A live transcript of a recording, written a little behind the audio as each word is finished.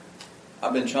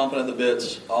I've been chomping at the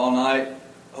bits all night,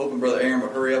 hoping Brother Aaron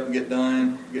would hurry up and get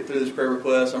done, get through this prayer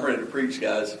request. I'm ready to preach,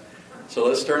 guys. So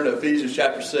let's turn to Ephesians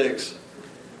chapter 6.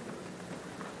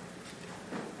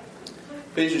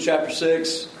 Ephesians chapter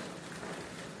 6.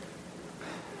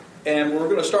 And we're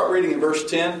going to start reading in verse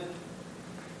 10.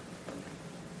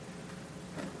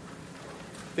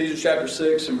 Ephesians chapter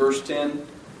 6 and verse 10.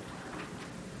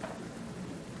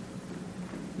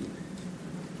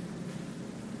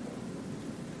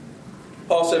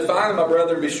 Paul said, "Finally, my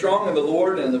brethren, be strong in the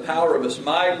Lord and in the power of His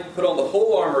might. Put on the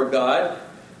whole armor of God,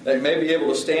 that you may be able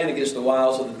to stand against the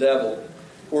wiles of the devil.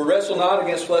 For we wrestle not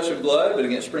against flesh and blood, but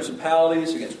against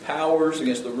principalities, against powers,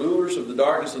 against the rulers of the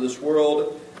darkness of this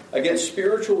world, against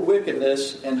spiritual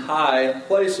wickedness in high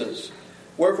places.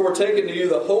 Wherefore take unto you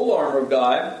the whole armor of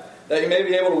God, that you may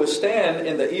be able to withstand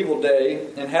in the evil day,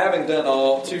 and having done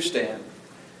all, to stand."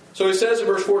 So he says in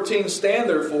verse 14, "Stand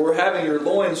therefore, having your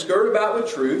loins girt about with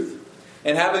truth,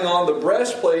 and having on the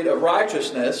breastplate of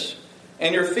righteousness,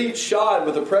 and your feet shod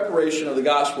with the preparation of the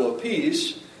gospel of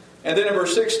peace." And then in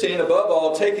verse 16, "Above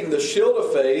all, taking the shield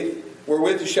of faith,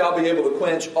 wherewith you shall be able to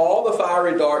quench all the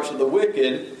fiery darts of the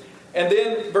wicked." And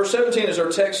then verse 17 is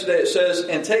our text today. It says,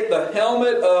 "And take the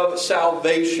helmet of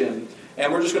salvation."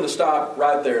 And we're just going to stop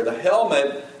right there. The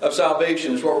helmet of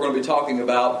salvation is what we're going to be talking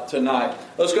about tonight.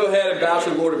 Let's go ahead and bow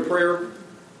to the Lord in prayer.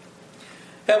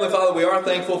 Heavenly Father, we are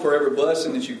thankful for every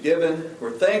blessing that you've given.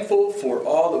 We're thankful for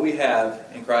all that we have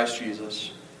in Christ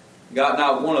Jesus. God,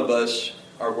 not one of us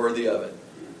are worthy of it.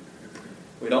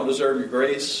 We don't deserve your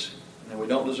grace, and we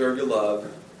don't deserve your love.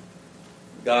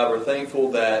 God, we're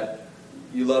thankful that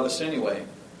you love us anyway,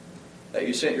 that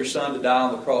you sent your Son to die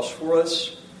on the cross for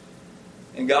us.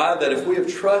 And God, that if we have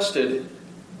trusted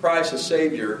Christ as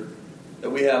Savior, that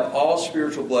we have all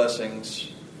spiritual blessings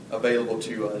available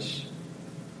to us.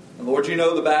 And Lord, you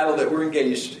know the battle that we're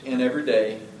engaged in every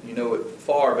day. You know it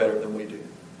far better than we do.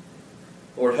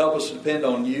 Lord, help us to depend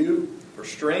on you for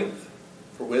strength,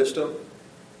 for wisdom,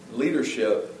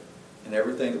 leadership in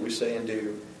everything that we say and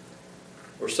do.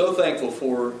 We're so thankful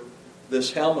for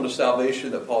this helmet of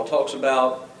salvation that Paul talks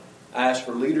about. I ask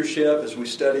for leadership as we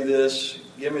study this.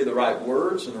 Give me the right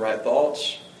words and the right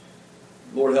thoughts.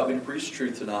 Lord, help me to preach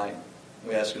truth tonight.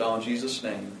 We ask it all in Jesus'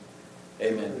 name.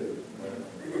 Amen.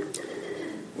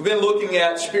 We've been looking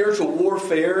at spiritual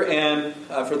warfare, and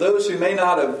for those who may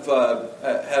not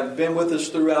have been with us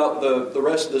throughout the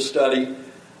rest of the study,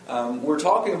 we're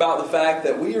talking about the fact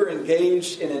that we are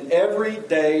engaged in an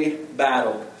everyday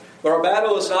battle. But our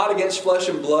battle is not against flesh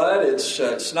and blood.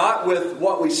 It's not with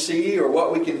what we see or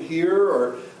what we can hear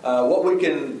or what we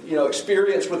can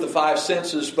experience with the five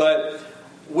senses, but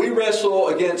we wrestle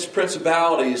against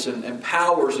principalities and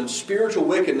powers and spiritual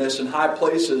wickedness in high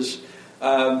places.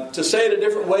 To say it a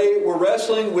different way, we're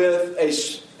wrestling with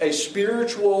a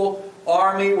spiritual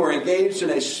army. We're engaged in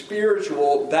a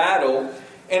spiritual battle.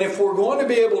 And if we're going to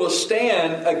be able to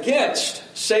stand against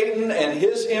Satan and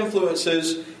his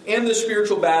influences in the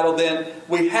spiritual battle, then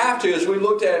we have to, as we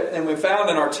looked at and we found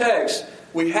in our text,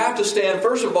 we have to stand,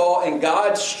 first of all, in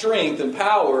God's strength and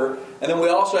power, and then we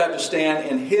also have to stand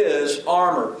in His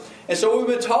armor. And so we've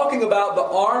been talking about the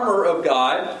armor of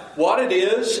God, what it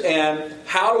is, and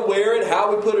how to wear it,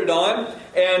 how we put it on.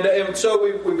 And so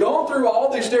we've gone through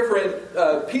all these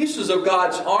different pieces of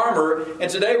God's armor, and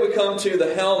today we come to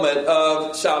the helmet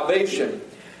of salvation.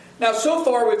 Now, so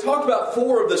far we've talked about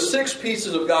 4 of the 6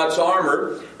 pieces of God's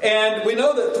armor, and we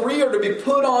know that 3 are to be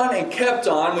put on and kept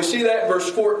on. We see that in verse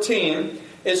 14.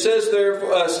 It says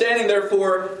there, standing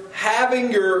therefore,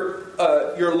 having your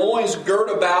loins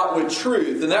girt about with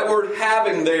truth. And that word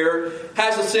having there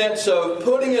has a sense of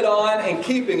putting it on and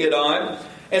keeping it on.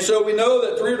 And so we know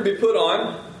that 3 are to be put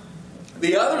on.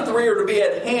 The other 3 are to be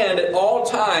at hand at all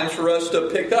times for us to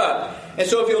pick up. And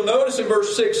so if you'll notice in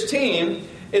verse 16,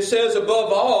 it says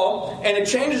above all, and it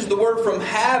changes the word from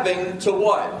having to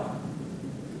what?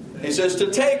 It says to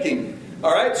taking.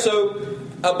 All right, so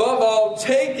above all,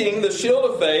 taking the shield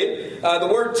of faith. The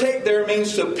word take there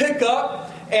means to pick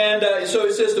up. And so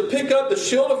it says to pick up the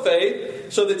shield of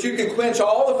faith so that you can quench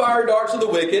all the fiery darts of the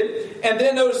wicked. And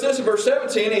then notice this in verse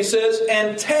 17, he says,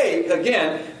 and take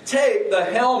the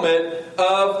helmet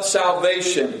of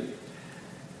salvation.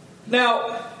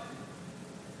 Now,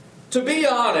 to be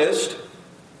honest,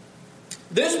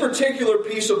 this particular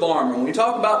piece of armor, when we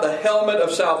talk about the helmet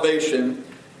of salvation,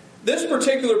 this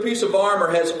particular piece of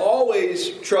armor has always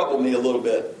troubled me a little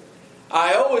bit.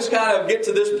 I always kind of get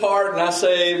to this part and I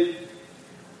say,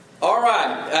 all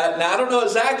right, now I don't know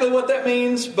exactly what that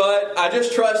means, but I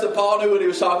just trust that Paul knew what he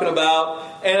was talking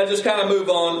about, and I just kind of move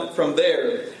on from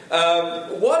there.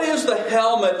 What is the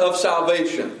helmet of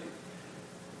salvation?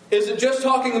 Is it just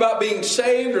talking about being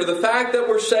saved, or the fact that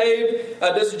we're saved?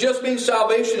 Does it just mean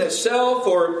salvation itself?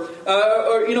 Or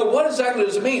what exactly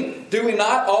does it mean? Do we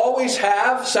not always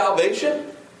have salvation?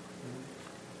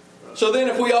 So then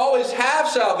if we always have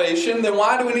salvation, then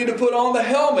why do we need to put on the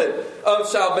helmet of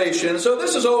salvation? So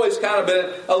this has always kind of been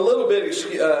a little bit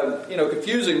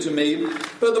confusing to me.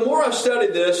 But the more I've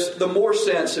studied this, the more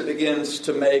sense it begins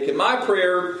to make. And my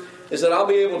prayer is that I'll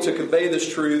be able to convey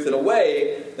this truth in a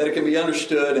way that it can be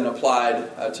understood and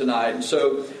applied tonight. And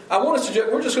so I want to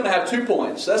suggest, we're just going to have 2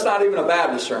 points. That's not even a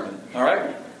Baptist sermon. All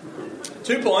right?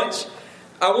 2 points.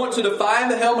 I want to define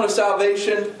the helmet of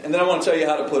salvation, and then I want to tell you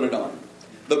how to put it on.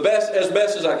 As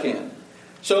best as I can.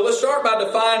 So let's start by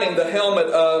defining the helmet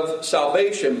of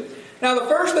salvation. Now, the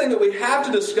first thing that we have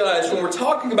to discuss when we're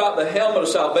talking about the helmet of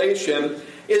salvation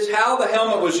is how the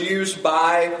helmet was used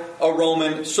by a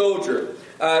Roman soldier.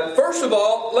 First of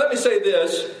all, let me say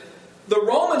this. The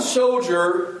Roman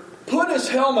soldier put his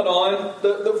helmet on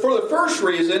for the first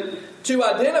reason to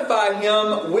identify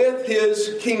him with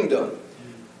his kingdom.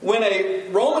 When a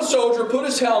Roman soldier put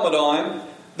his helmet on,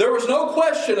 there was no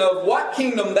question of what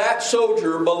kingdom that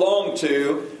soldier belonged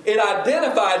to. It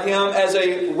identified him as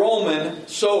a Roman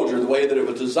soldier, the way that it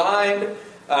was designed.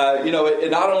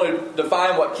 It not only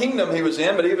defined what kingdom he was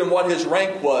in, but even what his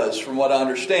rank was, from what I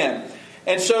understand.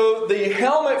 And so the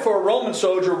helmet for a Roman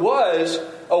soldier was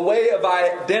a way of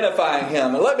identifying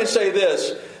him. And let me say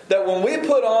this, that when we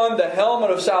put on the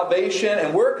helmet of salvation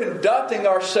and we're conducting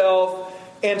ourselves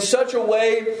in such a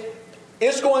way,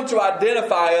 it's going to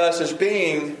identify us as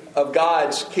being of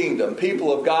God's kingdom,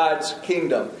 people of God's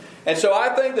kingdom. And so I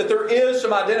think that there is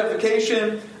some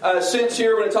identification sense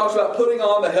here when it talks about putting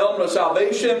on the helmet of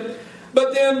salvation.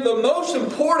 But then the most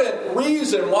important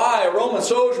reason why a Roman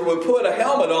soldier would put a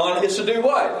helmet on is to do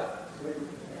what?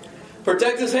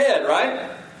 Protect his head, right?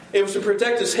 It was to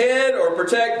protect his head or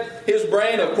protect his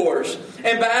brain, of course.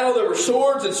 In battle, there were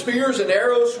swords and spears and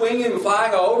arrows swinging and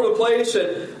flying all over the place.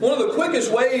 And one of the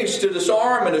quickest ways to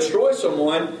disarm and destroy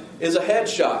someone is a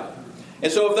headshot.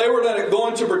 And so if they were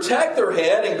going to protect their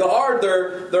head and guard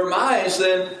their minds,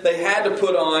 then they had to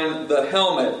put on the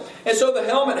helmet. And so the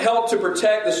helmet helped to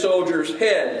protect the soldier's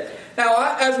head.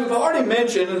 Now, as we've already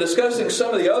mentioned in discussing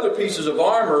some of the other pieces of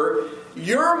armor,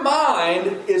 your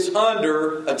mind is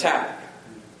under attack.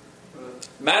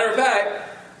 Matter of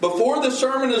fact, before the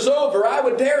sermon is over, I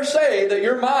would dare say that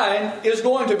your mind is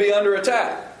going to be under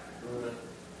attack.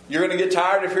 You're going to get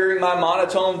tired of hearing my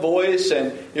monotone voice,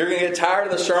 and you're going to get tired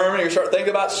of the sermon. You start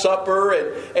thinking about supper,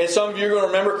 and some of you are going to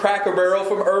remember Cracker Barrel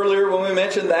from earlier when we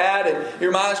mentioned that, and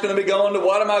your mind's going to be going to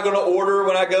what am I going to order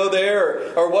when I go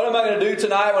there, or what am I going to do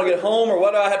tonight when I get home, or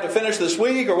what do I have to finish this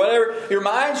week, or whatever. Your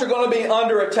minds are going to be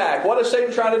under attack. What is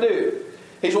Satan trying to do?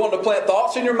 He's wanting to plant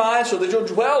thoughts in your mind so that you'll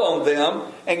dwell on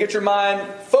them and get your mind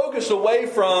focused away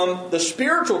from the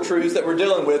spiritual truths that we're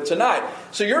dealing with tonight.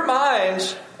 So your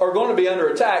minds are going to be under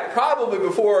attack probably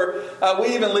before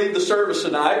we even leave the service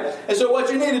tonight. And so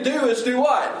what you need to do is do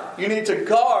what? You need to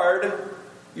guard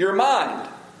your mind.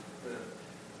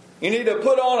 You need to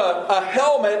put on a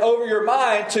helmet over your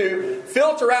mind to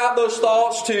filter out those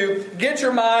thoughts, to get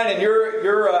your mind and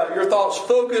your thoughts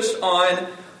focused on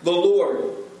the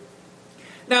Lord.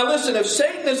 Now listen, if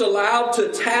Satan is allowed to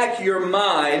attack your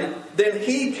mind, then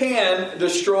he can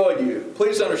destroy you.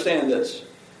 Please understand this.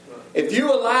 If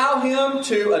you allow him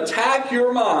to attack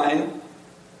your mind,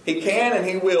 he can and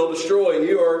he will destroy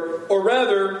you, or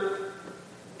rather,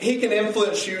 he can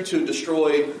influence you to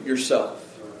destroy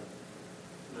yourself.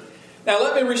 Now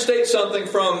let me restate something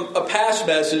from a past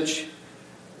message.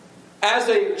 As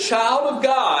a child of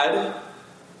God,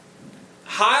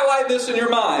 highlight this in your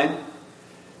mind.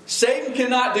 Satan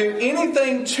cannot do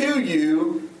anything to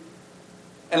you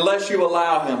unless you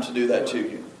allow him to do that to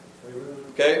you.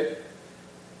 Okay?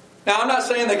 Now, I'm not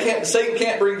saying that Satan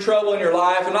can't bring trouble in your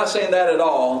life. I'm not saying that at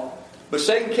all. But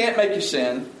Satan can't make you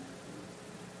sin.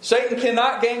 Satan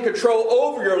cannot gain control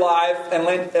over your life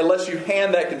unless you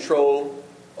hand that control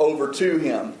over to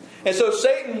him. And so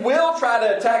Satan will try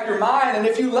to attack your mind, and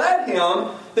if you let him,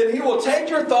 then he will take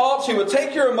your thoughts, he will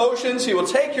take your emotions, he will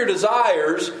take your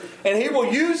desires, and he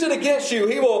will use it against you.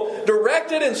 He will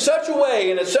direct it in such a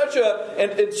way and in such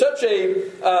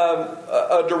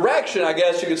a direction, I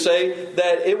guess you could say,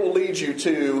 that it will lead you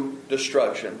to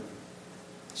destruction.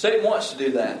 Satan wants to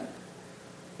do that.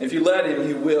 If you let him,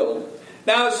 he will.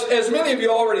 Now, as many of you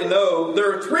already know,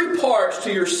 there are 3 parts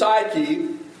to your psyche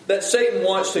that Satan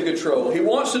wants to control. He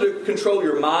wants to control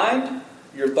your mind,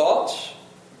 your thoughts.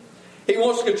 He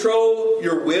wants to control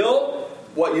your will,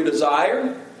 what you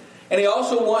desire. And he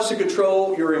also wants to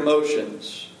control your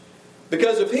emotions.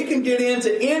 Because if he can get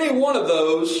into any one of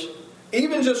those,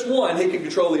 even just one, he can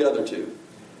control the other two.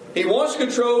 He wants to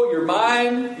control your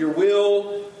mind, your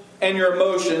will, and your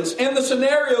emotions. And the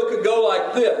scenario could go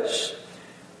like this.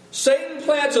 Satan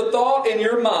plants a thought in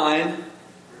your mind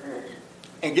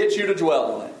and gets you to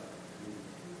dwell on it.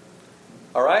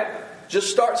 All right? Just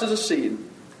starts as a seed.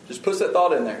 Just puts that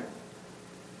thought in there.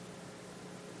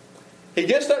 He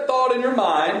gets that thought in your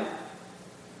mind,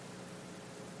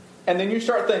 and then you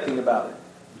start thinking about it.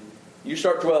 You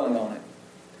start dwelling on it.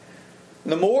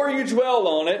 And the more you dwell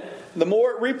on it, the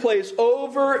more it replays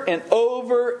over and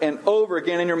over and over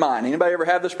again in your mind. Anybody ever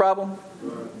have this problem?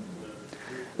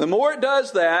 The more it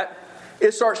does that,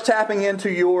 it starts tapping into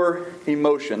your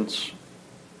emotions.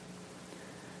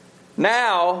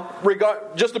 Now,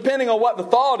 just depending on what the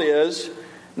thought is,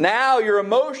 now your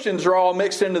emotions are all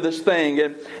mixed into this thing.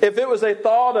 And if it was a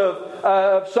thought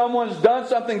of someone's done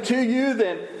something to you,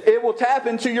 then it will tap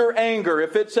into your anger.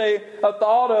 If it's a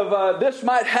thought of this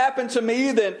might happen to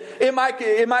me, then it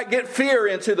might get fear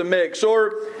into the mix.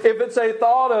 Or if it's a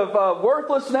thought of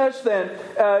worthlessness, then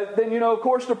of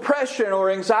course depression or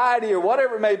anxiety or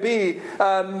whatever it may be,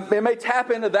 it may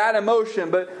tap into that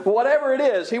emotion. But whatever it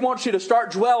is, he wants you to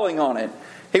start dwelling on it.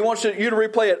 He wants you to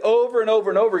replay it over and over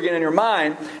and over again in your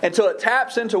mind until it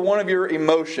taps into one of your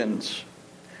emotions.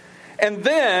 And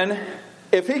then,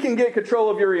 if he can get control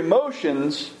of your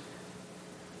emotions,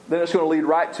 then it's going to lead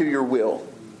right to your will.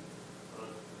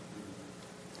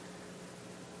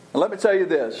 And let me tell you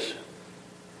this.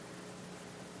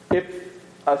 If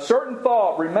a certain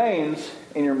thought remains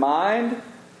in your mind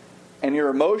and your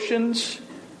emotions,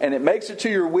 and it makes it to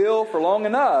your will for long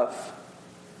enough,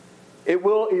 it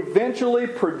will eventually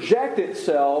project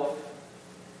itself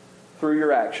through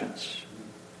your actions,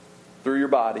 through your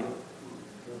body.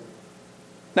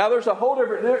 Now there's a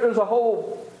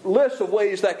whole list of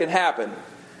ways that can happen.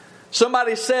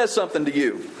 Somebody says something to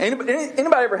you. Anybody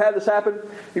ever had this happen?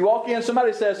 You walk in,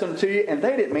 somebody says something to you, and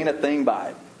they didn't mean a thing by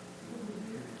it.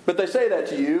 But they say that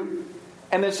to you,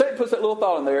 and then Satan puts that little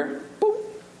thought in there. Boom.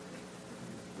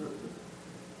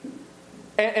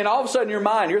 And all of a sudden in your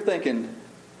mind, you're thinking,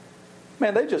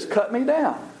 man, they just cut me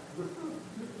down.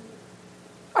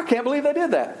 I can't believe they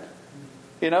did that.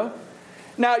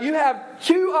 Now, you have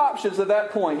two options at that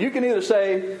point. You can either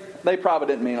say, they probably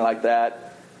didn't mean it like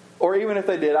that. Or even if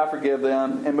they did, I forgive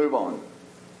them and move on.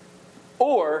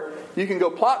 Or you can go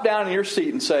plop down in your seat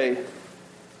and say,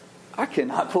 I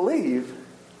cannot believe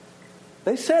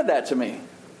they said that to me.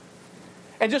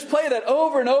 And just play that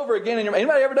over and over again in your mind.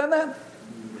 Anybody ever done that?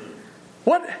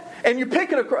 What? And you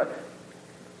pick it across.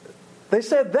 They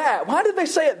said that. Why did they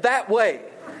say it that way?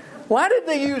 Why did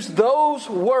they use those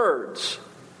words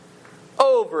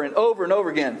over and over and over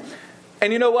again?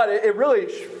 And you know what? It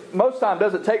really, most time,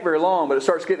 doesn't take very long, but it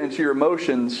starts getting into your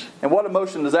emotions. And what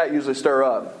emotion does that usually stir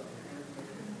up?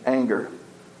 Anger.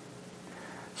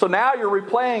 So now you're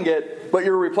replaying it, but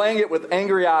you're replaying it with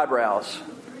angry eyebrows.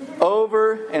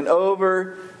 Over and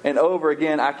over and over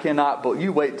again. I cannot, but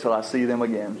you wait until I see them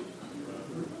again.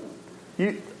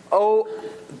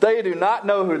 They do not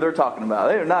know who they're talking about.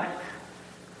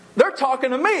 They're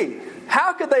talking to me.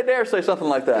 How could they dare say something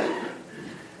like that?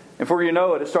 And before you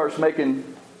know it, it starts making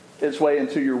its way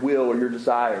into your will or your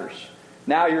desires.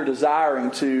 Now you're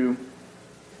desiring to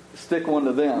stick one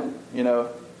to them,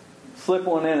 slip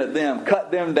one in at them, cut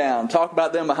them down, talk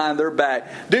about them behind their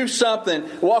back, do something,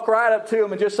 walk right up to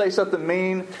them and just say something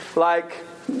mean like,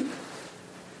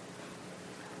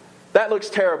 that looks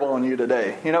terrible on you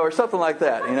today, or something like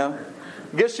that,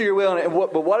 Gets to your will,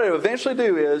 but what it will eventually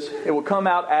do is it will come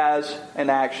out as an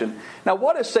action. Now,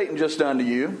 what has Satan just done to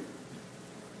you?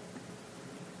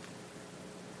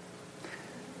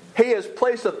 He has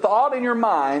placed a thought in your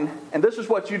mind, and this is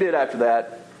what you did after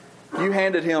that. You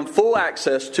handed him full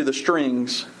access to the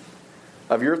strings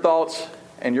of your thoughts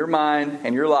and your mind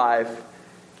and your life,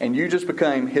 and you just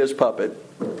became his puppet.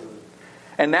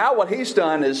 And now what he's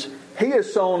done is he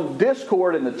has sown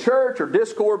discord in the church, or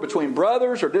discord between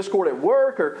brothers, or discord at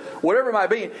work, or whatever it might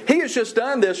be. He has just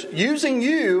done this using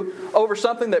you over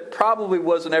something that probably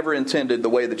wasn't ever intended the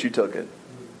way that you took it.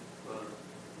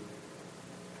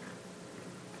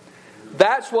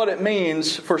 That's what it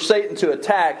means for Satan to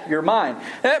attack your mind.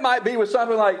 And it might be with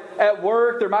something like at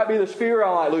work, there might be this fear,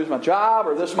 I might lose my job,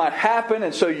 or this might happen,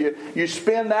 and so you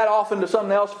spin that off into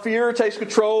something else. Fear takes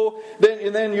control,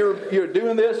 then you're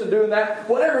doing this and doing that.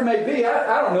 Whatever it may be,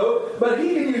 I don't know. But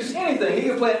he can use anything. He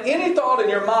can plant any thought in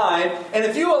your mind, and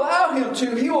if you allow him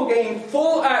to, he will gain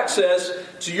full access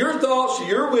to your thoughts, to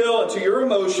your will, and to your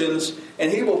emotions,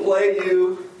 and he will play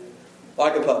you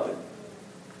like a puppet.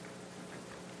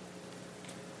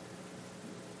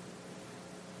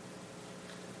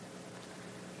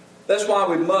 That's why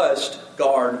we must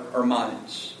guard our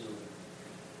minds.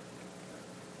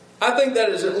 I think that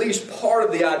is at least part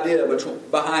of the idea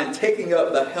behind taking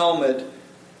up the helmet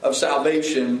of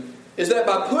salvation, is that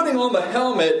by putting on the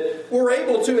helmet, we're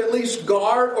able to at least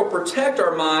guard or protect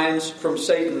our minds from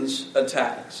Satan's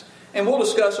attacks. And we'll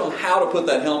discuss on how to put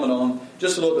that helmet on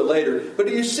just a little bit later. But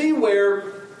do you see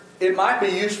where it might be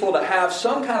useful to have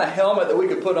some kind of helmet that we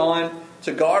could put on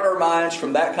to guard our minds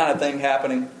from that kind of thing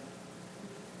happening?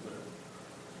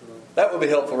 That would be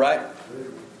helpful, right?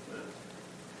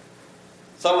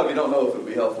 Some of you don't know if it would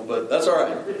be helpful, but that's all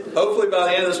right. Hopefully by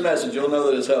the end of this message, you'll know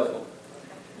that it's helpful.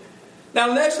 Now,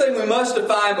 the next thing we must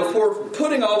define before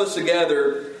putting all this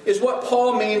together is what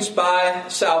Paul means by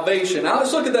salvation. Now,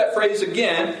 let's look at that phrase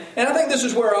again. And I think this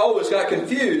is where I always got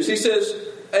confused. He says,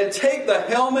 take the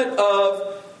helmet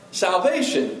of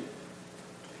salvation.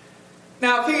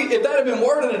 Now, if that had been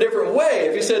worded a different way,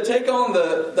 if he said, take on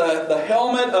the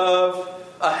helmet of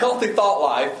a healthy thought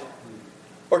life,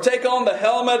 or take on the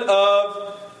helmet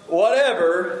of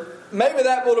whatever, maybe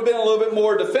that would have been a little bit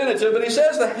more definitive. But he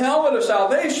says the helmet of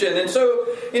salvation. And so,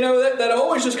 that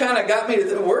always just kind of got me to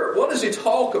think, what does he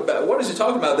talk about? What is he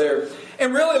talking about there?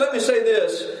 And really, let me say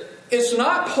this. It's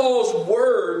not Paul's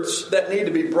words that need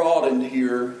to be broadened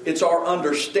here. It's our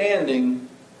understanding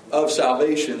of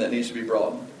salvation that needs to be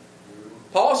broadened.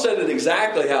 Paul said it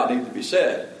exactly how it needed to be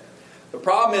said. The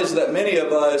problem is that many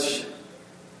of us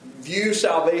view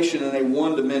salvation in a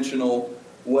one-dimensional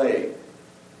way.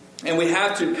 And we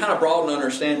have to kind of broaden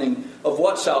understanding of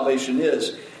what salvation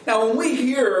is. Now, when we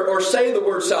hear or say the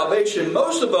word salvation,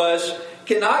 most of us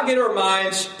cannot get our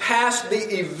minds past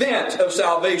the event of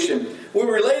salvation. We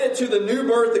relate it to the new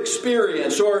birth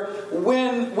experience or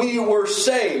when we were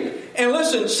saved. And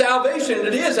listen, salvation,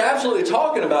 it is absolutely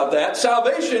talking about that.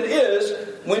 Salvation is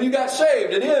when you got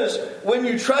saved. It is when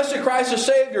you trusted Christ as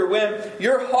Savior, when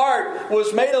your heart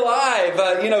was made alive,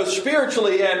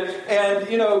 spiritually,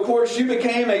 and of course, you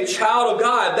became a child of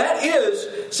God. That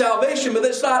is salvation, but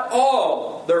that's not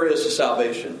all there is to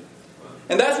salvation.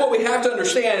 And that's what we have to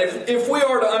understand if we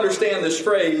are to understand this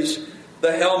phrase,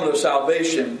 the helmet of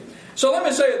salvation. So let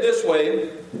me say it this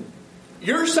way.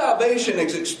 Your salvation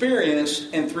is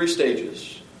experienced in 3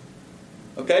 stages.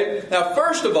 Okay? Now,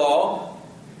 first of all,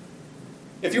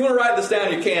 if you want to write this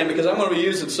down, you can, because I'm going to be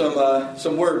using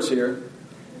some words here.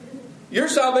 Your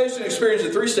salvation experience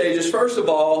in 3 stages. First of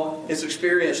all, is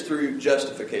experienced through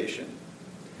justification.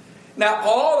 Now,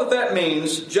 all that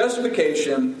means,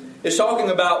 justification, is talking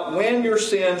about when your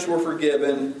sins were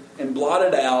forgiven and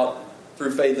blotted out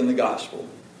through faith in the gospel.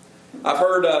 I've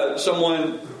heard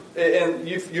someone, and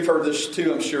you've heard this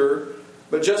too, I'm sure,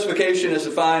 but justification is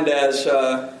defined as,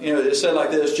 it's said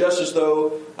like this, just as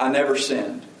though I never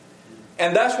sinned.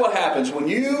 And that's what happens when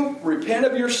you repent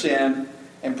of your sin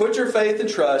and put your faith and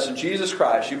trust in Jesus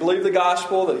Christ. You believe the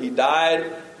gospel, that He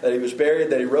died, that He was buried,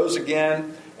 that He rose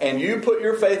again, and you put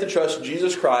your faith and trust in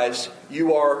Jesus Christ,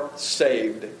 you are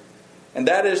saved. And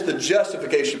that is the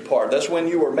justification part. That's when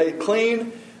you were made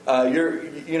clean. All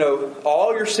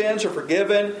your sins are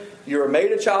forgiven. You are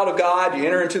made a child of God. You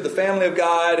enter into the family of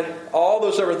God. All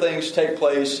those other things take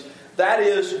place. That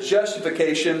is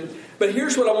justification. But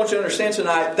here's what I want you to understand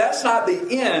tonight. That's not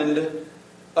the end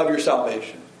of your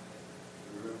salvation.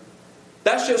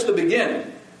 That's just the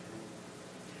beginning.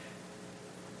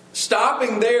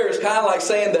 Stopping there is kind of like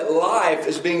saying that life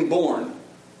is being born.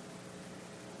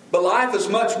 But life is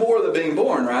much more than being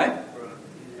born, right?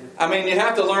 I mean, you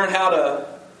have to learn how to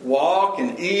walk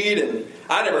and eat. And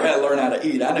I never had to learn how to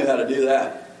eat. I knew how to do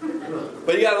that.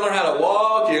 But you got to learn how to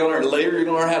walk. You're going to learn later. You're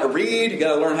going to learn how to read. You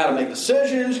got to learn how to make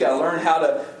decisions. You got to learn how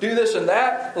to do this and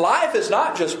that. Life is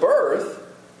not just birth.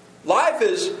 Life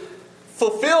is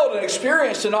fulfilled and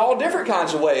experienced in all different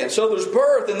kinds of ways. And so there's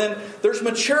birth, and then there's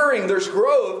maturing, there's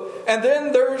growth, and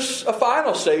then there's a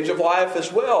final stage of life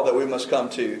as well that we must come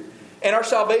to. And our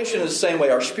salvation is the same way.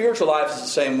 Our spiritual life is the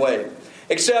same way.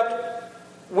 Except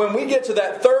when we get to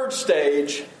that third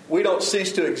stage, we don't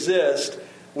cease to exist.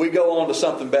 We go on to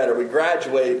something better. We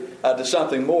graduate to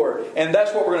something more. And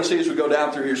that's what we're going to see as we go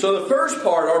down through here. So the first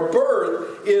part, our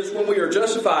birth, is when we are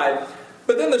justified.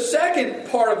 But then the second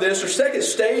part of this, or second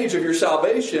stage of your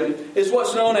salvation, is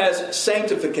what's known as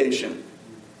sanctification.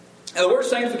 Now, the word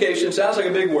sanctification sounds like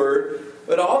a big word,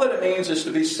 but all that it means is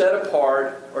to be set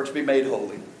apart or to be made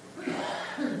holy.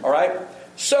 All right?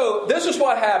 So, this is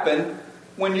what happened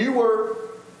when you were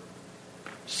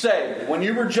saved, when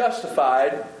you were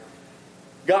justified.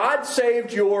 God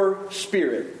saved your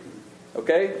spirit.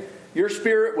 Okay? Your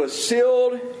spirit was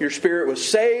sealed, your spirit was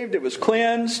saved, it was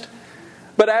cleansed.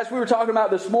 But as we were talking about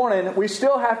this morning, we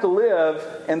still have to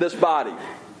live in this body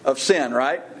of sin,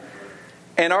 right?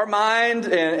 And our mind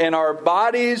and our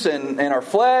bodies and our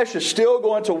flesh is still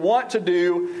going to want to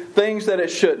do things that it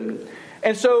shouldn't.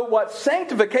 And so what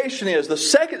sanctification is, the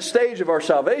second stage of our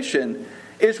salvation,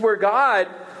 is where God,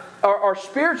 our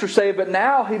spirits are saved, but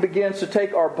now He begins to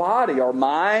take our body, our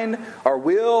mind, our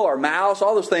will, our mouths,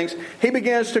 all those things. He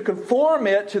begins to conform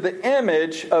it to the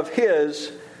image of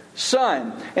His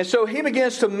Son. And so He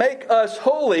begins to make us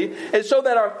holy, and so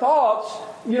that our thoughts,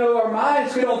 our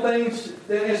minds get on things,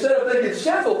 instead of thinking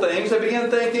sinful things, they begin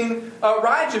thinking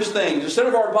righteous things. Instead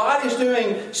of our bodies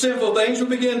doing sinful things, we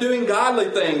begin doing godly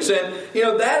things. And,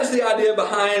 that is the idea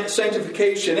behind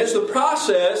sanctification. It's the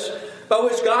process by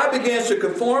which God begins to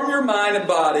conform your mind and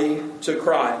body to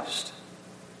Christ.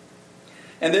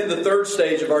 And then the third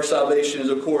stage of our salvation is,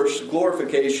 of course,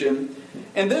 glorification.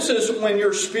 And this is when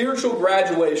your spiritual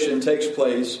graduation takes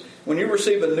place, when you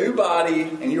receive a new body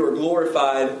and you are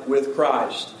glorified with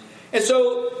Christ. And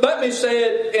so, let me say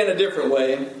it in a different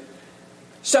way.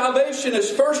 Salvation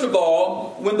is, first of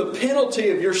all, when the penalty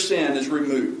of your sin is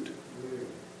removed.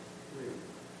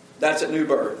 That's at new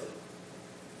birth.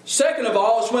 Second of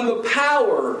all, it's when the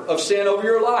power of sin over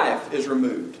your life is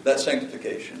removed. That's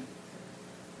sanctification.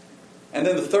 And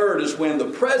then the third is when the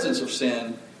presence of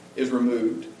sin is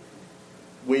removed.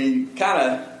 We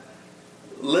kind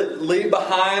of leave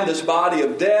behind this body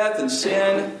of death and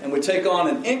sin, and we take on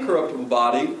an incorruptible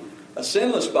body, a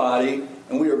sinless body,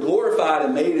 and we are glorified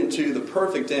and made into the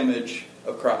perfect image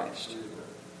of Christ.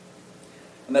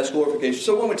 And that's glorification.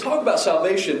 So when we talk about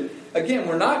salvation, again,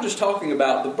 we're not just talking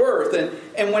about the birth.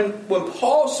 And when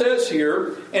Paul says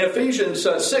here in Ephesians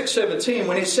 6:17,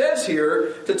 when he says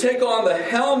here to take on the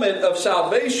helmet of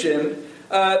salvation,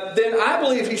 then I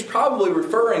believe he's probably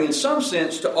referring in some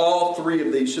sense to all three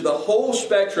of these, to the whole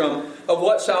spectrum of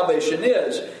what salvation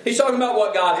is. He's talking about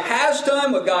what God has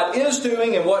done, what God is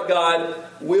doing, and what God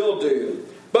will do.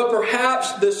 But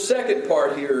perhaps the second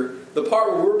part here, the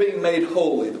part where we're being made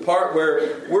holy, the part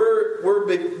where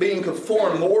we're being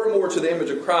conformed more and more to the image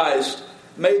of Christ,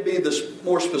 may be the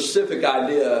more specific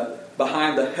idea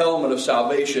behind the helmet of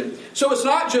salvation. So it's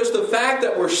not just the fact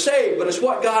that we're saved, but it's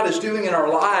what God is doing in our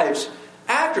lives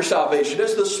after salvation.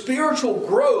 It's the spiritual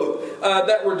growth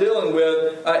that we're dealing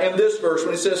with in this verse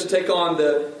when he says to take on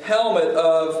the helmet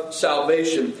of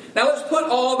salvation. Now let's put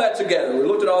all that together. We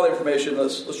looked at all the information.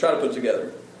 Let's try to put it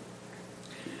together.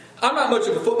 I'm not much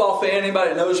of a football fan. Anybody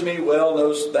that knows me well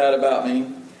knows that about me.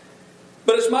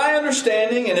 But it's my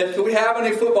understanding, and if we have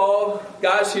any football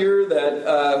guys here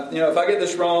that, if I get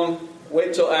this wrong,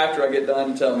 wait till after I get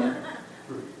done and tell me.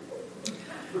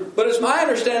 But it's my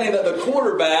understanding that the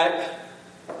quarterback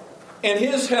in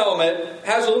his helmet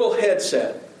has a little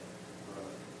headset.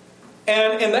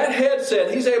 And in that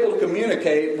headset, he's able to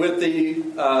communicate with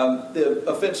the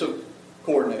offensive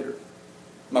coordinator.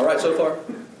 Am I right so far?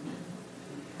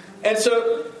 And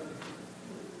so,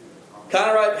 kind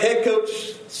of right, head coach,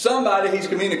 somebody he's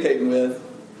communicating with.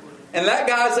 And that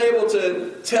guy's able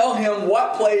to tell him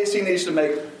what plays he needs to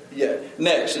make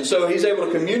next. And so he's able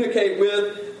to communicate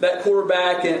with that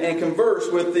quarterback and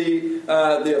converse with the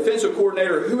offensive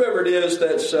coordinator, whoever it is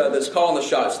that's calling the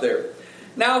shots there.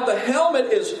 Now, if the helmet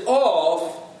is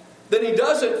off, then he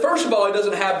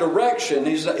doesn't have direction.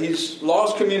 He's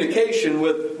lost communication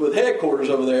with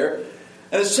headquarters over there.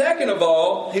 And second of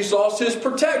all, he's lost his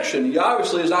protection. He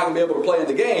obviously is not going to be able to play in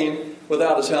the game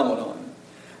without his helmet on.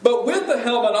 But with the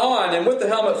helmet on and with the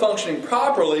helmet functioning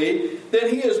properly, then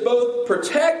he is both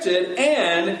protected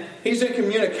and he's in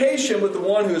communication with the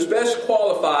one who is best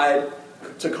qualified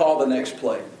to call the next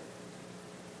play.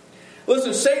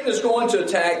 Listen, Satan is going to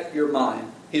attack your mind.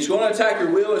 He's going to attack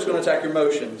your will. He's going to attack your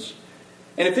emotions.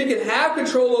 And if he can have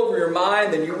control over your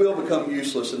mind, then you will become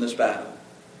useless in this battle.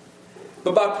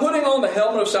 But by putting on the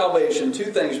helmet of salvation, two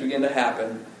things begin to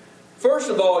happen. First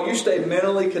of all, you stay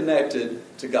mentally connected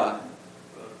to God.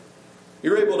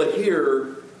 You're able to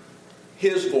hear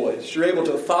His voice. You're able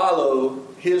to follow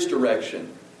His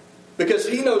direction. Because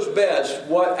He knows best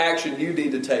what action you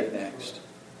need to take next.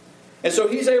 And so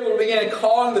He's able to begin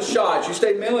calling the shots. You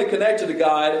stay mentally connected to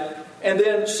God. And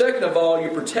then, second of all, you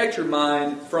protect your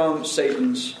mind from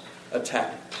Satan's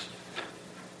attacks.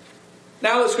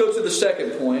 Now let's go to the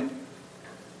second point.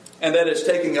 And that is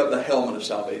taking up the helmet of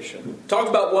salvation. Talked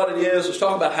about what it is. Let's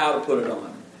talk about how to put it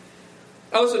on.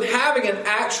 Now listen, having an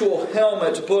actual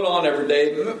helmet to put on every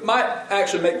day might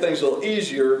actually make things a little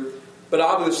easier, but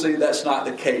obviously that's not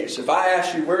the case. If I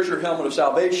ask you, where's your helmet of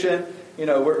salvation?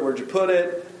 Where'd you put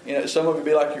it? Some of you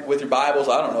be like with your Bibles,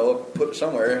 I don't know, put it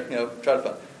somewhere, try to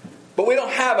find it. But we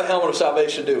don't have a helmet of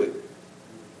salvation, do we?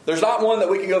 There's not one that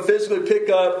we can go physically pick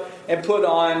up and put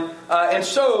on. And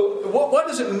so, what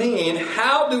does it mean?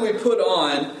 How do we put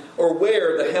on or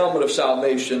wear the helmet of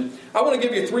salvation? I want to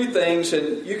give you three things,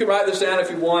 and you can write this down if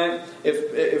you want.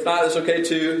 If not, that's okay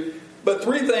too. But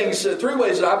three ways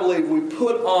that I believe we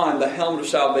put on the helmet of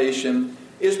salvation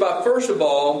is by, first of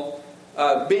all,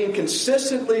 being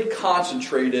consistently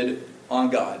concentrated on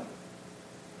God.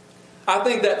 I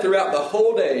think that throughout the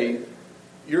whole day,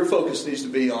 your focus needs to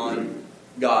be on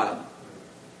God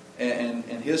and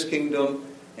His kingdom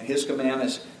and His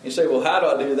commandments. You say, well, how do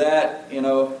I do that? You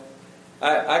know,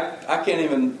 I can't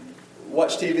even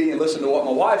watch TV and listen to what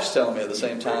my wife's telling me at the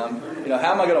same time. You know,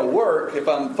 how am I going to work if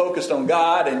I'm focused on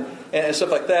God and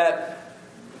stuff like that?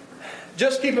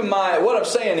 Just keep in mind, what I'm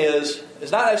saying is,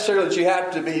 it's not necessarily that you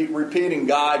have to be repeating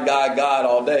God, God, God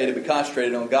all day to be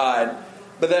concentrated on God,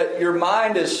 but that your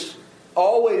mind is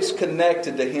always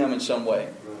connected to Him in some way.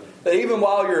 That even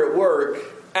while you're at work,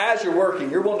 as you're working,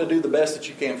 you're wanting to do the best that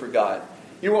you can for God.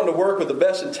 You're wanting to work with the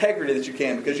best integrity that you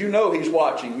can because you know He's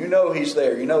watching, you know He's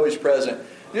there, you know He's present.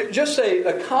 Just say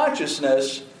a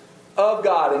consciousness of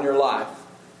God in your life.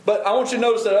 But I want you to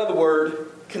notice that other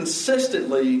word,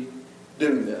 consistently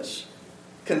doing this.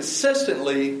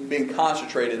 Consistently being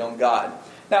concentrated on God.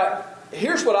 Now,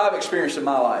 here's what I've experienced in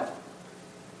my life.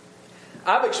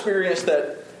 I've experienced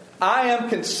that I am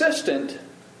consistent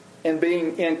in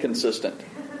being inconsistent.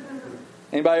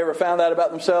 Anybody ever found that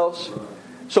about themselves?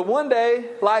 So one day,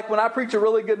 like when I preach a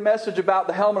really good message about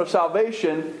the helmet of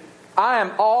salvation, I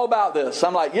am all about this.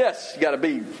 I'm like, yes, you got to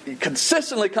be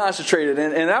consistently concentrated.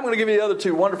 And I'm going to give you the other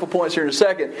two wonderful points here in a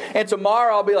second. And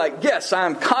tomorrow I'll be like, yes,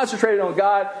 I'm concentrated on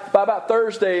God. By about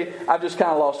Thursday, I've just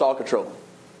kind of lost all control.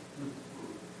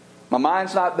 My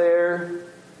mind's not there.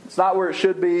 It's not where it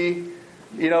should be.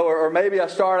 You know, or maybe I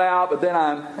start out, but then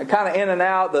I'm kind of in and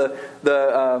out.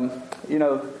 The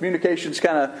communication's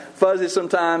kind of fuzzy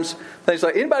sometimes. Things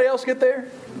like, anybody else get there?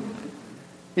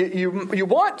 You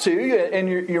want to, and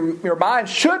your mind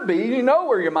should be. You know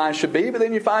where your mind should be, but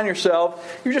then you find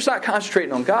yourself, you're just not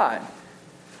concentrating on God.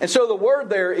 And so the word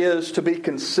there is to be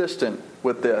consistent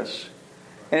with this.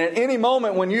 And at any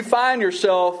moment when you find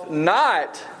yourself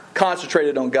not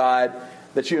concentrated on God,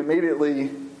 that you immediately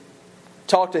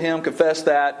talk to Him, confess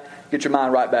that, get your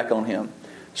mind right back on Him.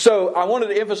 So I wanted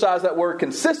to emphasize that word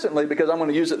consistently because I'm going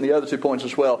to use it in the other 2 points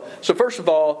as well. So first of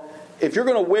all, if you're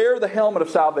going to wear the helmet of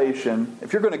salvation,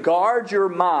 if you're going to guard your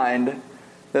mind,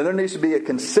 then there needs to be a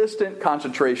consistent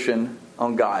concentration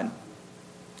on God.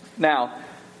 Now,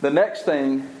 the next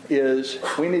thing is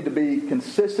we need to be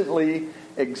consistently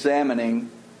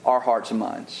examining our hearts and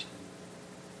minds.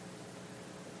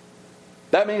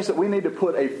 That means that we need to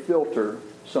put a filter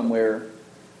somewhere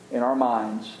in our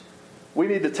minds. We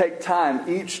need to take time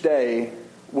each day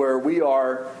where we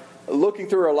are looking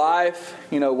through our life.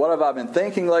 You know, what have I been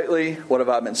thinking lately? What have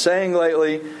I been saying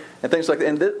lately? And things like that.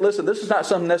 And listen, this is not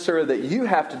something necessarily that you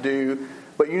have to do,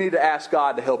 but you need to ask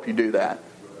God to help you do that.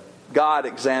 God,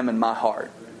 examine my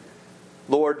heart.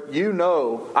 Lord, you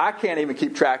know, I can't even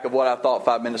keep track of what I thought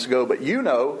 5 minutes ago, but you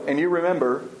know, and you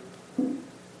remember.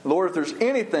 Lord, if there's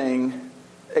anything,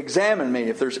 examine me.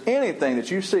 If there's anything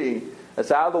that you see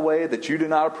that's out of the way that you do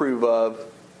not approve of,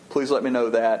 please let me know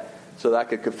that so that I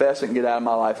could confess it and get out of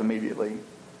my life immediately.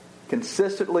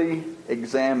 Consistently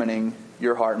examining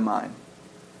your heart and mind.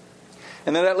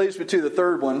 And then that leads me to the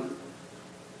third one.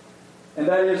 And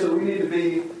that is that we need to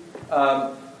be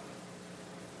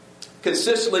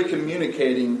consistently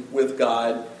communicating with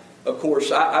God. Of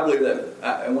course, I believe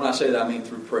that, and when I say that, I mean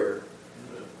through prayer.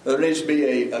 There needs to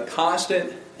be a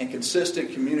constant and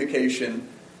consistent communication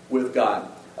with God.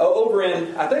 Over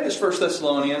in, I think it's 1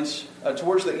 Thessalonians,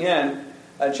 towards the end,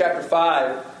 chapter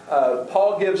 5,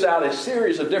 Paul gives out a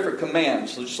series of different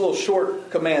commands. So just little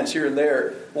short commands here and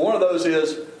there. But one of those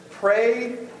is,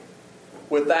 pray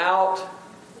without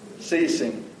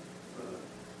ceasing.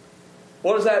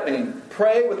 What does that mean?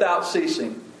 Pray without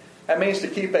ceasing. That means to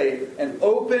keep an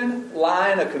open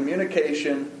line of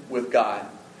communication with God.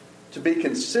 To be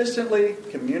consistently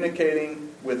communicating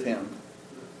with Him.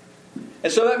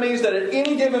 And so that means that at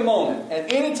any given moment,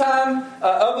 at any time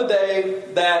of the day,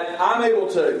 that I'm able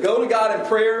to go to God in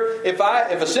prayer. If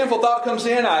a sinful thought comes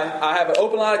in, I have an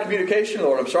open line of communication.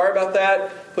 Lord, I'm sorry about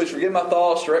that. Please forgive my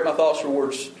thoughts, direct my thoughts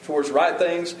towards the right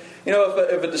things. You know,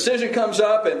 if a decision comes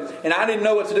up and I didn't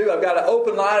know what to do, I've got an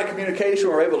open line of communication.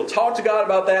 We're able to talk to God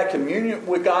about that, commune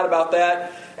with God about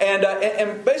that.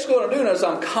 And basically what I'm doing is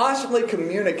I'm constantly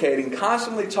communicating,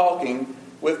 constantly talking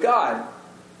with God.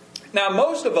 Now,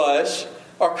 most of us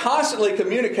are constantly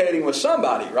communicating with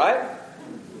somebody, right?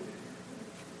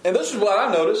 And this is what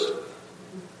I've noticed.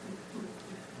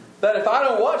 That if I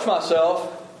don't watch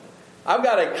myself, I've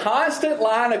got a constant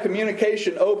line of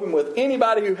communication open with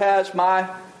anybody who has my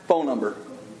phone number.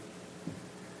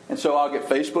 And so I'll get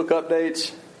Facebook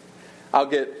updates. I'll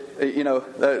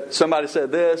get, somebody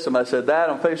said this, somebody said that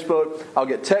on Facebook. I'll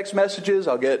get text messages.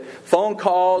 I'll get phone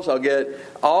calls. I'll get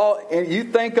and you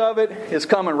think of it, it's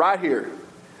coming right here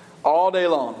all day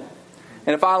long.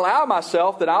 And if I allow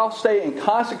myself, then I'll stay in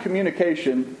constant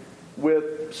communication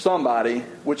with somebody,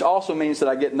 which also means that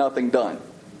I get nothing done.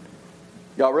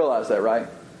 Y'all realize that, right?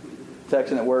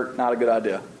 Texting at work, not a good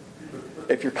idea.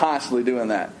 If you're constantly doing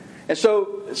that. And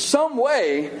so, some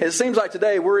way, it seems like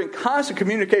today, we're in constant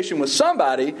communication with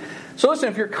somebody. So listen,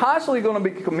 if you're constantly going to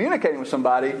be communicating with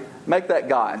somebody, make that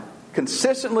God.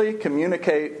 Consistently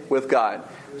communicate with God.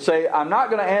 Say, I'm not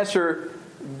going to answer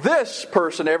this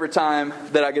person every time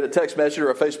that I get a text message or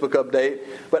a Facebook update,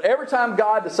 but every time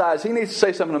God decides He needs to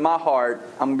say something to my heart,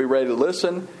 I'm going to be ready to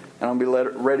listen, and I'm going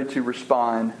to be ready to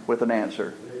respond with an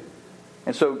answer.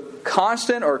 And so,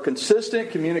 constant or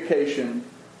consistent communication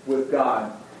with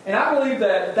God. And I believe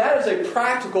that that is a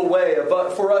practical way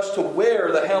for us to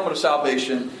wear the helmet of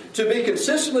salvation, to be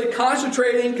consistently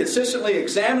concentrating, consistently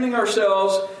examining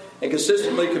ourselves, and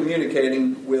consistently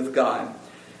communicating with God.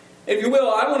 If you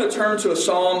will, I want to turn to a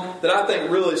psalm that I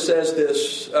think really says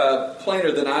this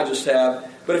plainer than I just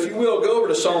have. But if you will, go over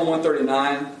to Psalm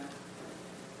 139.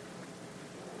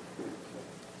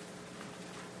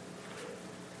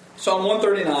 Psalm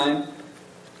 139.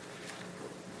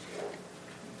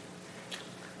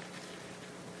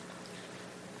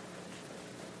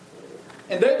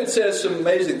 And David says some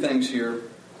amazing things here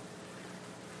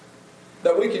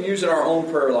that we can use in our own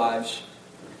prayer lives.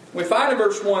 We find in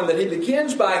verse 1 that he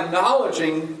begins by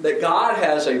acknowledging that God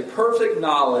has a perfect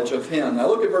knowledge of him. Now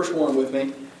look at verse 1 with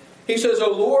me. He says,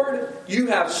 O Lord, you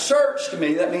have searched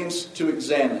me. That means to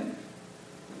examine.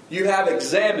 You have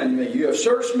examined me. You have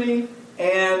searched me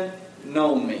and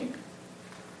known me.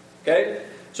 Okay?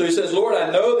 So he says, Lord, I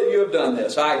know that you have done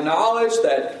this. I acknowledge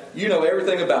that you know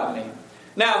everything about me.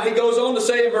 Now, he goes on to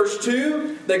say in verse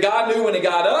 2 that God knew when he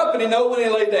got up and he knew when he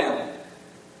lay down.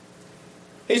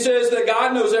 He says that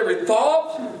God knows every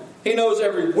thought. He knows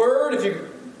every word.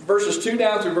 Verses 2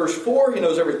 down through verse 4, he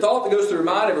knows every thought that goes through his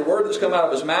mind, every word that's come out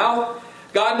of his mouth.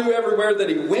 God knew everywhere that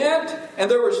he went, and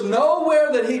there was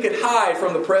nowhere that he could hide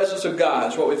from the presence of God.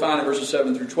 That's what we find in verses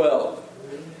 7 through 12.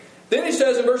 Then he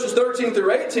says in verses 13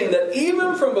 through 18 that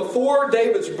even from before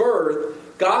David's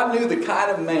birth, God knew the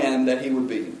kind of man that he would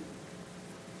be.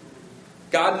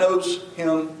 God knows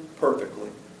him perfectly.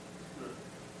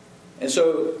 And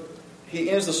so he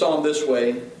ends the psalm this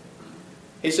way.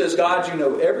 He says, God, you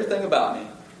know everything about me.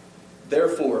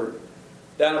 Therefore,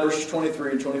 down in verses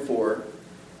 23 and 24,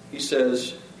 he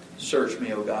says, search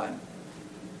me, O God,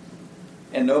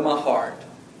 and know my heart.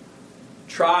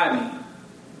 Try me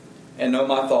and know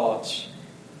my thoughts.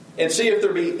 And see if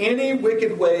there be any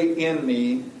wicked way in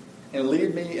me, and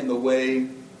lead me in the way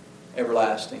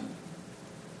everlasting.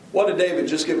 What did David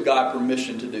just give God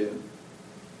permission to do?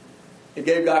 He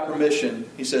gave God permission.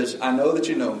 He says, I know that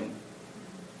you know me.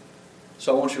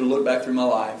 So I want you to look back through my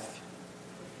life.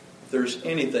 If there's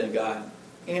anything, God,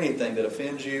 anything that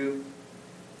offends you,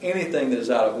 anything that is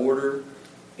out of order,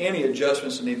 any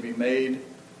adjustments that need to be made,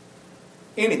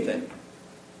 anything.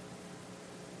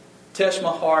 Test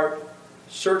my heart,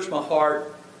 search my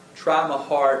heart, try my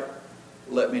heart,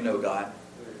 let me know, God.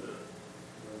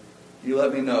 You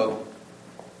let me know,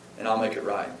 and I'll make it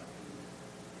right.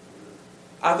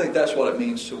 I think that's what it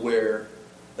means to wear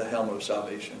the helmet of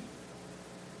salvation.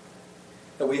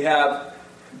 That we have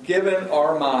given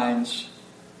our minds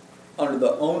under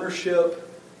the ownership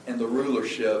and the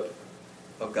rulership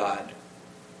of God.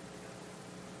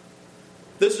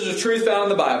 This is a truth found in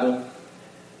the Bible.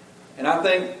 And I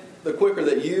think the quicker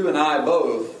that you and I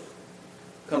both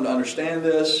come to understand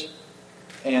this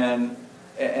and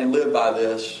live by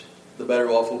this, the better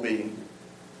off we'll be.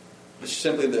 It's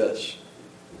simply this.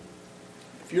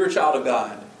 If you're a child of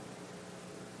God,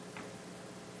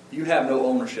 you have no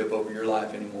ownership over your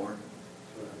life anymore.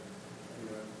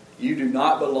 You do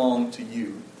not belong to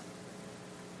you.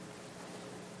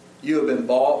 You have been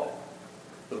bought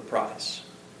with a price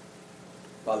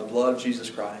by the blood of Jesus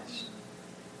Christ.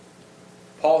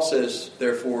 Paul says,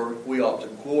 therefore, we ought to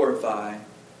glorify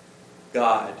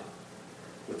God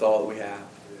with all that we have.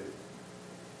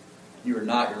 You are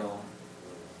not your own.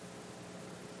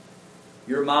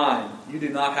 Your mind, you do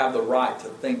not have the right to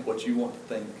think what you want to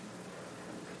think.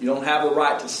 You don't have the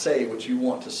right to say what you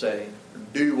want to say or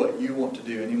do what you want to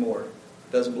do anymore.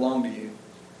 It doesn't belong to you.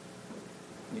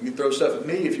 You can throw stuff at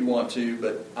me if you want to,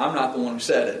 but I'm not the one who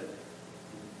said it.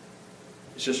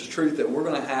 It's just a truth that we're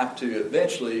going to have to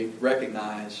eventually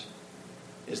recognize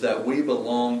is that we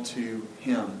belong to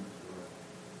Him.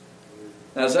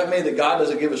 Now, does that mean that God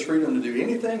doesn't give us freedom to do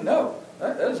anything? No,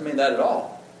 that doesn't mean that at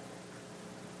all.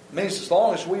 It means as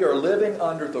long as we are living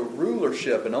under the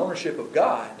rulership and ownership of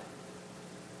God,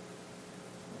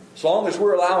 as long as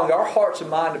we're allowing our hearts and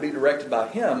mind to be directed by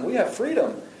Him, we have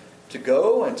freedom to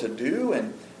go and to do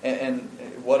and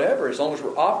whatever, as long as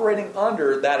we're operating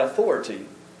under that authority.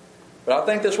 But I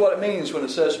think that's what it means when it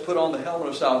says put on the helmet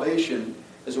of salvation,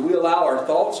 is that we allow our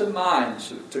thoughts and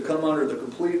minds to come under the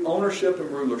complete ownership and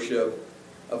rulership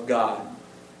of God.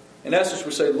 In essence,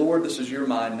 we say, Lord, this is your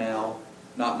mind now,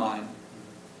 not mine.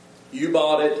 You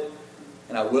bought it,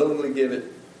 and I willingly give it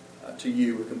to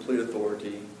you with complete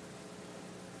authority.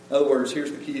 In other words,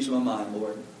 here's the keys of my mind,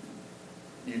 Lord.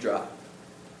 You drive.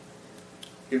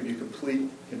 Give you complete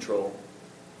control.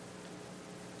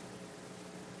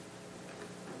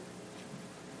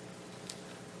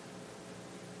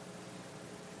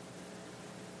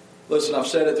 Listen, I've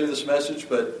said it through this message,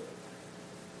 but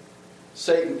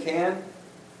Satan can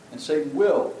and Satan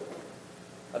will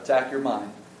attack your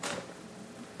mind.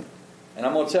 And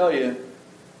I'm going to tell you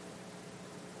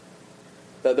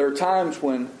that there are times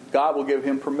when God will give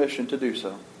him permission to do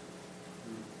so.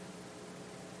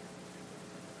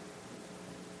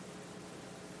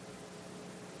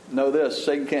 Know this,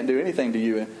 Satan can't do anything to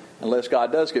you unless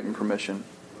God does give him permission.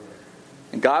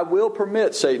 And God will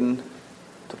permit Satan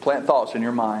to plant thoughts in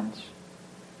your minds.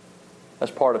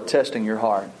 That's part of testing your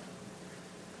heart,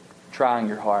 trying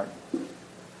your heart.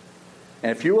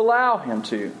 And if you allow him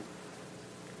to,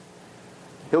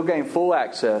 he'll gain full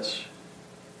access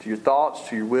to your thoughts,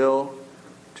 to your will,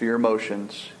 to your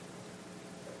emotions.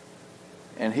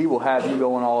 And he will have you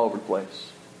going all over the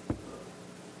place.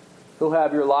 He'll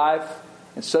have your life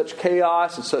in such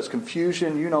chaos and such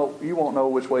confusion, you won't know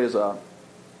which way is up.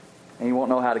 And you won't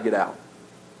know how to get out.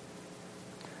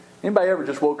 Anybody ever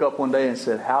just woke up one day and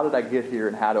said, how did I get here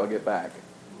and how do I get back?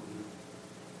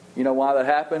 You know why that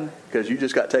happened? Because you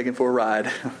just got taken for a ride.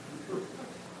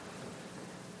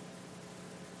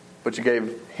 But you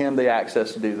gave him the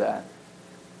access to do that.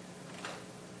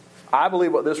 I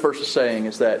believe what this verse is saying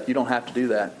is that you don't have to do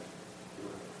that.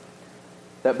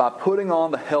 That by putting on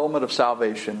the helmet of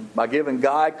salvation, by giving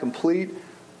God complete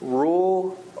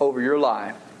rule over your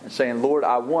life and saying, Lord,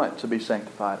 I want to be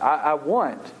sanctified. I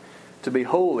want to be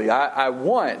holy. I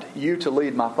want you to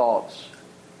lead my thoughts.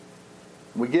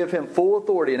 We give him full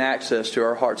authority and access to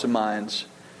our hearts and minds.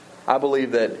 I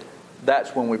believe that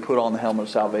that's when we put on the helmet of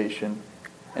salvation.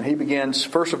 And he begins,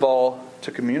 first of all,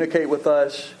 to communicate with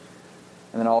us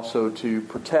and then also to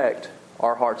protect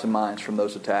our hearts and minds from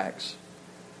those attacks.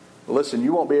 But listen,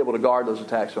 you won't be able to guard those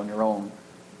attacks on your own.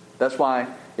 That's why,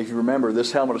 if you remember,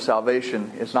 this helmet of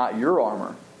salvation is not your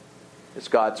armor. It's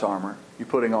God's armor. You're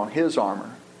putting on his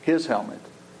armor, his helmet.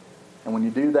 And when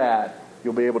you do that,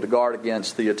 you'll be able to guard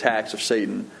against the attacks of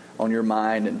Satan on your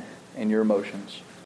mind and your emotions.